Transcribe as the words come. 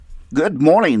Good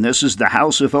morning. This is the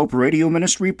House of Hope Radio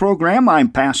Ministry program. I'm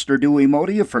Pastor Dewey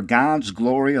Modia for God's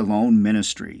Glory Alone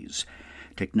Ministries.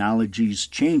 Technology's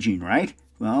changing, right?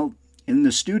 Well, in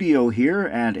the studio here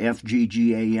at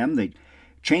FGGAM, they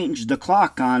changed the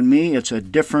clock on me. It's a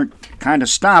different kind of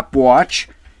stopwatch.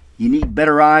 You need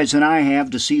better eyes than I have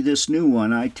to see this new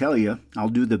one. I tell you, I'll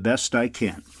do the best I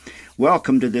can.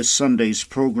 Welcome to this Sunday's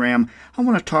program. I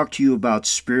want to talk to you about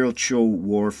spiritual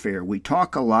warfare. We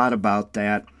talk a lot about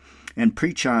that and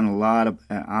preach on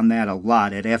that a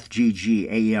lot at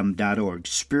fggam.org.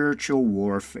 Spiritual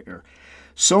warfare.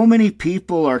 So many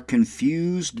people are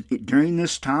confused during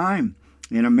this time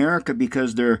in America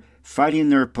because they're fighting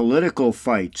their political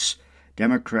fights.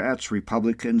 Democrats,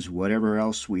 Republicans, whatever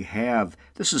else we have.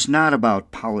 This is not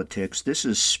about politics. This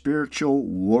is spiritual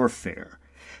warfare.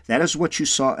 That is what you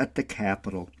saw at the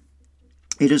Capitol.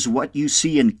 It is what you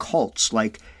see in cults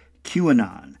like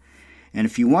QAnon. And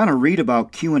if you want to read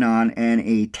about QAnon and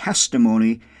a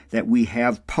testimony that we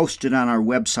have posted on our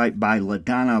website by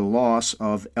LaDonna Loss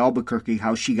of Albuquerque,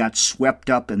 how she got swept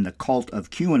up in the cult of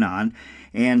QAnon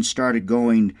and started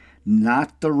going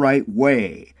not the right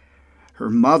way. Her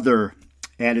mother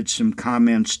added some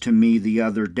comments to me the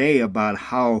other day about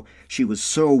how she was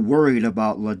so worried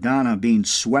about LaDonna being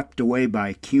swept away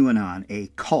by QAnon, a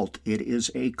cult. It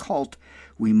is a cult.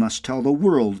 We must tell the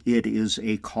world it is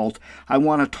a cult. I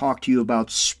want to talk to you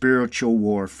about spiritual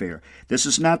warfare. This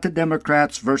is not the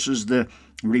Democrats versus the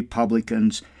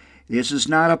Republicans. This is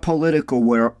not a political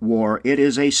war. It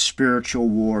is a spiritual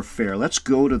warfare. Let's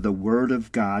go to the Word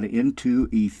of God into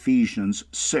Ephesians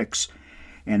 6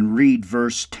 and read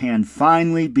verse 10.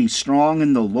 Finally, be strong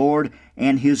in the Lord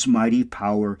and His mighty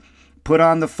power. Put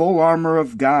on the full armor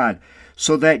of God,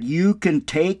 so that you can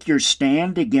take your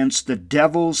stand against the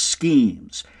devil's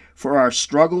schemes. For our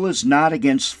struggle is not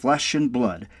against flesh and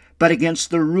blood, but against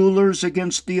the rulers,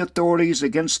 against the authorities,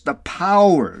 against the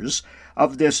powers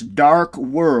of this dark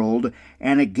world,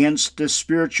 and against the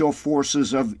spiritual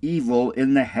forces of evil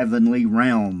in the heavenly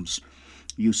realms.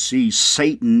 You see,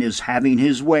 Satan is having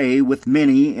his way with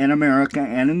many in America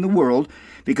and in the world,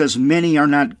 because many are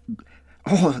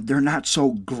they're not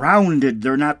so grounded,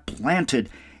 they're not planted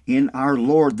in our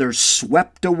Lord. They're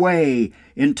swept away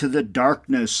into the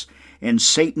darkness, and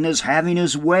Satan is having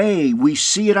his way. We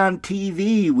see it on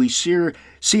TV. We see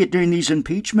it during these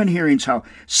impeachment hearings, how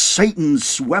Satan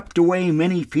swept away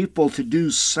many people to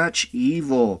do such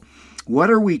evil.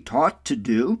 What are we taught to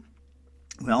do?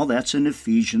 Well, that's in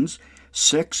Ephesians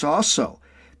 6 also,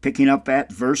 picking up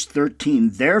at verse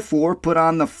 13. Therefore, put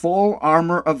on the full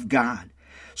armor of God,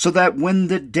 so that when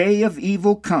the day of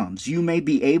evil comes, you may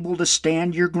be able to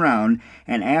stand your ground,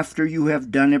 and after you have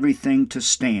done everything to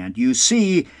stand. You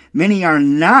see, many are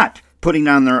not putting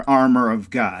on their armor of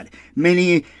God.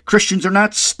 Many Christians are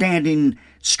not standing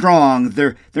strong.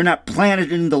 They're not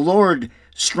planted in the Lord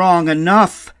strong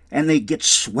enough, and they get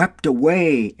swept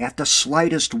away at the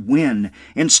slightest wind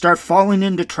and start falling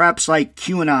into traps like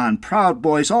QAnon, Proud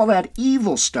Boys, all that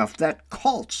evil stuff, that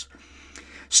cults.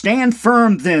 Stand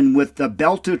firm then with the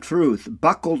belt of truth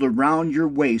buckled around your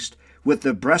waist, with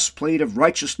the breastplate of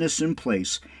righteousness in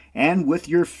place, and with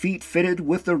your feet fitted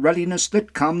with the readiness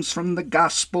that comes from the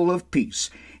gospel of peace.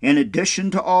 In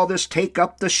addition to all this, take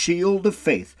up the shield of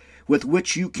faith, with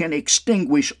which you can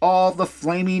extinguish all the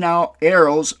flaming out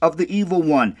arrows of the evil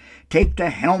one. Take the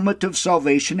helmet of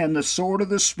salvation and the sword of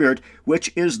the Spirit,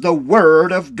 which is the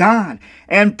Word of God,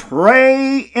 and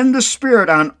pray in the Spirit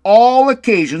on all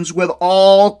occasions with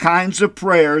all kinds of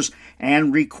prayers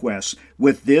and requests.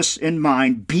 With this in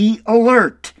mind, be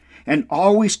alert and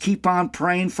always keep on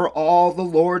praying for all the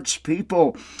Lord's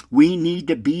people. We need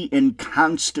to be in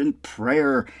constant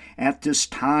prayer at this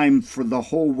time for the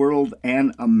whole world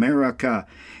and America.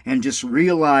 And just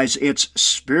realize it's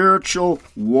spiritual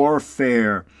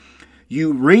warfare.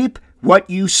 You reap what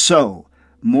you sow,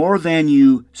 more than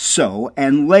you sow,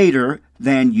 and later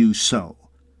than you sow.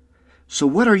 So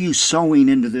what are you sowing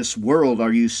into this world?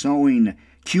 Are you sowing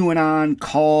QAnon,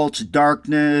 cults,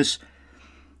 darkness?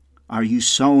 Are you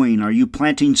sowing? Are you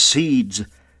planting seeds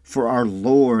for our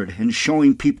Lord and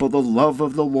showing people the love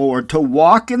of the Lord? To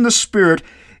walk in the Spirit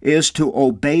is to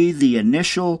obey the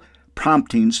initial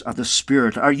promptings of the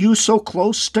Spirit. Are you so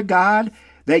close to God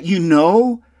that you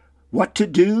know what to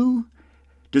do?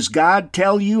 Does God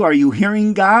tell you? Are you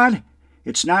hearing God?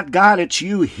 It's not God, it's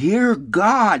you. Hear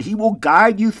God. He will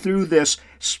guide you through this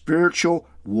spiritual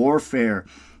warfare.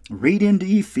 Read into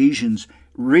Ephesians.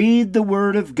 Read the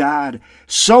Word of God.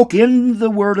 Soak in the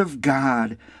Word of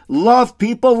God. Love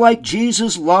people like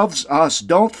Jesus loves us.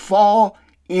 Don't fall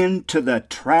into the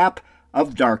trap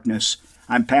of darkness.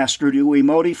 I'm Pastor Dewey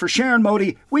Modi for Sharon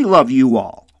Modi. We love you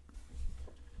all.